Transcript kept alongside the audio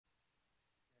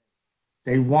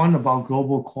day one about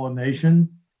global coordination.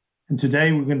 And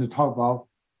today we're going to talk about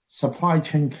supply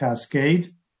chain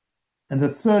cascade. And the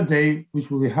third day, which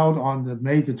will be held on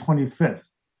May the 25th,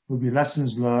 will be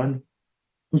lessons learned,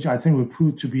 which I think will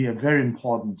prove to be a very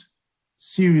important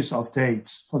series of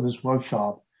dates for this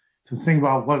workshop to think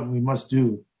about what we must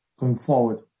do going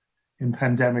forward in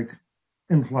pandemic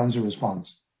influenza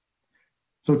response.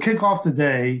 So kick off the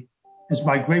day, it's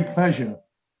my great pleasure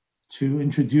to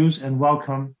introduce and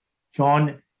welcome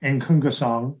John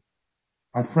Nkungasong,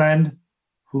 my friend,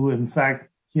 who in fact,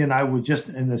 he and I were just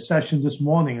in a session this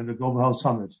morning in the Global Health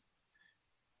Summit.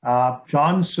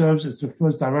 John serves as the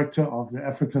first director of the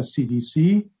Africa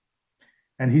CDC,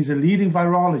 and he's a leading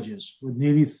virologist with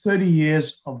nearly 30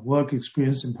 years of work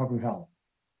experience in public health.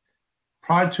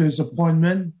 Prior to his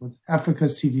appointment with Africa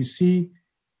CDC,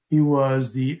 he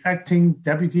was the acting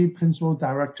deputy principal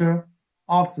director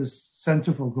of the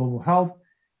Center for Global Health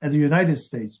at the United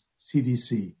States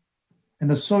CDC,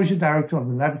 and associate director of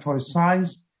the Laboratory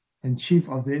Science and chief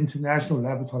of the International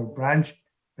Laboratory Branch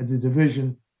at the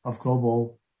Division of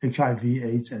Global HIV,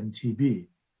 AIDS, and TB.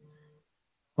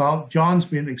 Well, John's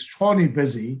been extraordinarily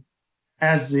busy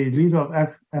as the leader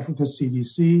of Africa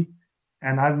CDC,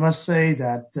 and I must say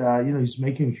that he's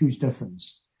making a huge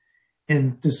difference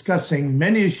in discussing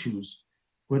many issues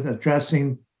with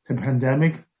addressing the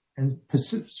pandemic and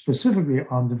specifically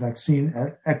on the vaccine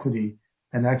equity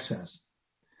and access.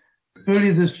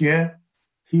 Earlier this year,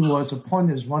 he was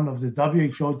appointed as one of the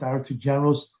WHO Director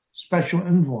General's special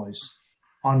envoys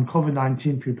on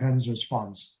COVID-19 preparedness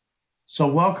response. So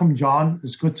welcome, John.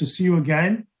 It's good to see you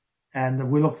again,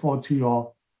 and we look forward to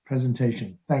your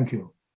presentation. Thank you.